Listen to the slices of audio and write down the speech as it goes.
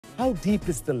How deep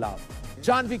is the love?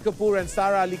 Janhvi Kapoor and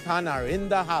Sara Ali Khan are in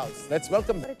the house. Let's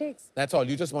welcome them. What it takes. That's all.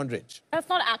 You just want rich. That's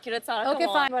not accurate, Sara. Okay,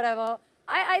 Come fine, on. whatever.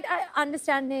 I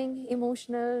understanding,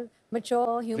 emotional,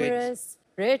 mature, humorous,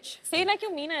 rich. Say it like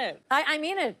you mean it. I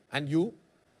mean it. And you?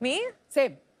 Me?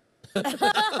 Same.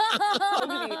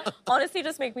 Totally. Honestly,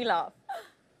 just make me laugh.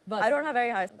 But I don't have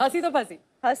very high. हंसी तो फंसी.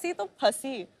 हंसी तो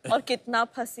फंसी और कितना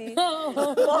फंसी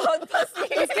बहुत फंसी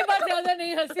इसके बाद ज़्यादा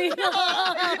नहीं हंसी.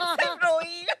 सिर्फ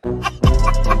रोई.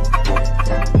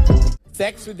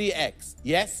 Sex with the ex.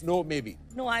 Yes, no, maybe.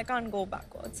 No, I can't go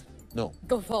backwards. No.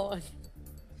 Go forward.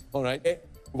 All right.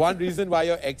 One reason why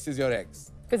your ex is your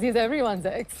ex. Because he's everyone's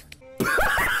ex.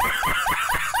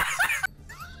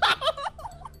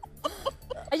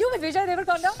 Are you with Vijay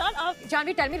Devarkonda? Shut up.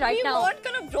 Janhvi, tell me right We now. weren't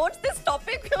gonna broach this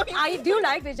topic. Do you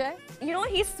like Vijay? You know,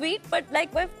 he's sweet, but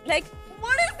like, what is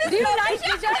this? Do you like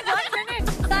Vijay? 1 minute.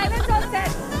 Silence.